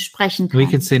zu ihnen sprechen We can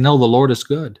können. say, no, the Lord is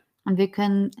good Und wir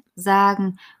können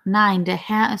sagen, nein, der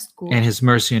Herr ist gut. and his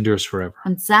mercy endures forever.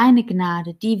 Und seine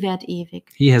Gnade, die währt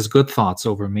ewig. He has good thoughts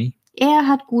over me, Er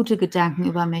hat gute Gedanken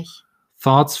über mich.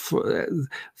 thoughts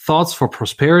for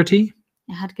prosperity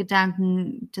Er hat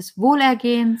Gedanken des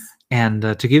Wohlergehens. and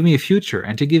to give me a future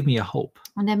and to give me a hope.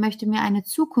 Und er möchte mir eine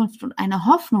Zukunft und eine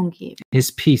Hoffnung geben.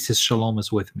 His peace, his shalom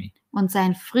is with me. Und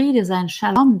sein Friede, sein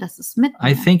Shalom, das ist mit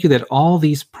I mir. thank you that all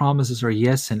these promises are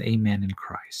yes and amen in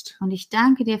Christ. Und ich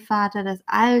danke dir, Vater, dass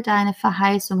all deine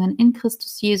Verheißungen in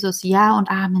Christus Jesus Ja und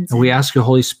Amen And we sind. ask you,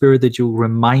 Holy Spirit, that you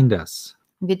remind us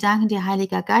Und wir danken dir,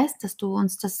 Heiliger Geist, dass du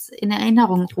uns das in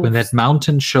Erinnerung when that rufst.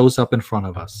 mountain shows up in front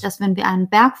of us, Dass wenn wir einen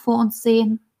Berg vor uns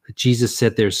sehen, that Jesus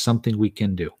said there's something we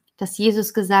can do. dass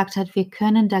Jesus gesagt hat, wir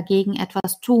können dagegen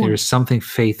etwas There tun. is something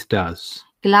faith does.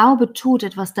 Glaube tut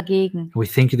etwas dagegen. And we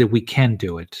thank you that we can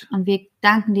do it Und wir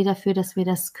danken dir dafür, dass wir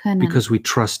das können, because we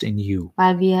trust in you.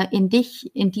 weil wir in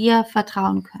dir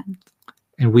vertrauen können.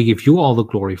 And we give you all the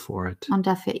glory for it. Und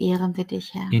dafür ehren wir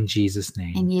dich, Herr. In Jesus'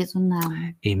 In name. Jesu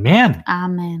Namen. Amen.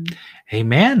 Amen.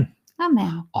 Amen.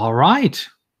 Amen. All right.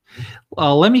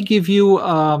 Let me give you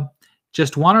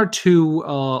just one or two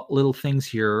little things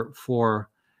here for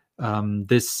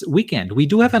this weekend. We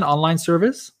do have an online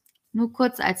service. Nur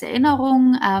kurz als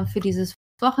Erinnerung für dieses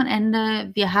Wochenende.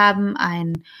 Wir haben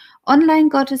einen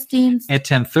Online-Gottesdienst At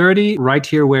 10:30, right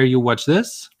here where you watch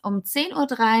this. um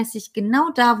 10:30 Uhr,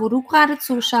 genau da, wo du gerade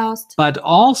zuschaust. But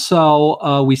also,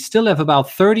 we still have about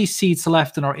 30 seats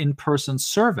left in our in-person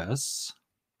service.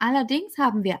 Allerdings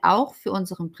haben wir auch für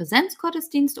unseren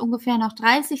Präsenzgottesdienst ungefähr noch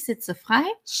 30 Sitze frei.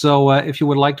 So if you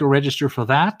would like to register for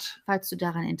that, Falls du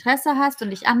daran Interesse hast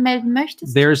und dich anmelden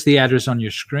möchtest, there's the address on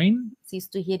your screen,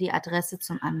 siehst du hier die Adresse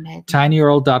zum Anmelden.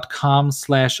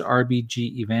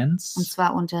 tinyurl.com/rbgevents. Und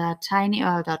zwar unter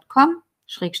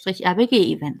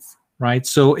tinyurl.com/rbg-events. Right.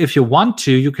 So if you want to,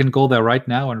 you can go there right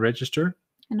now and register.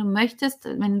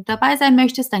 Wenn du dabei sein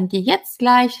möchtest, dann geh jetzt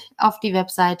gleich auf die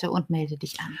Webseite und melde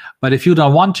dich an. But if you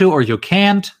don't want to or you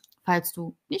can't, Falls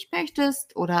du nicht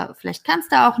möchtest oder vielleicht kannst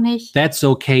du auch nicht, that's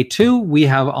okay too. We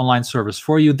have online service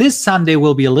for you. This Sunday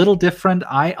will be a little different.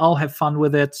 I'll have fun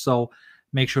with it, so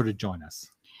make sure to join us.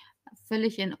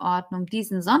 völlig in Ordnung.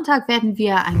 Diesen Sonntag werden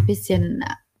wir ein bisschen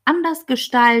anders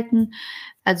gestalten.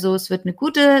 Also es wird eine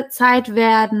gute Zeit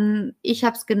werden. Ich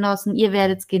habe es genossen, ihr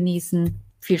werdet es genießen.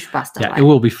 Viel Spaß Yeah, dabei. it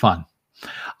will be fun.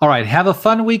 All right. Have a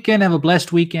fun weekend. Have a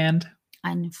blessed weekend.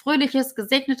 Ein fröhliches,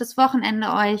 gesegnetes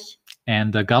Wochenende euch.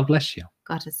 And God bless you.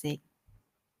 Gottes Segen.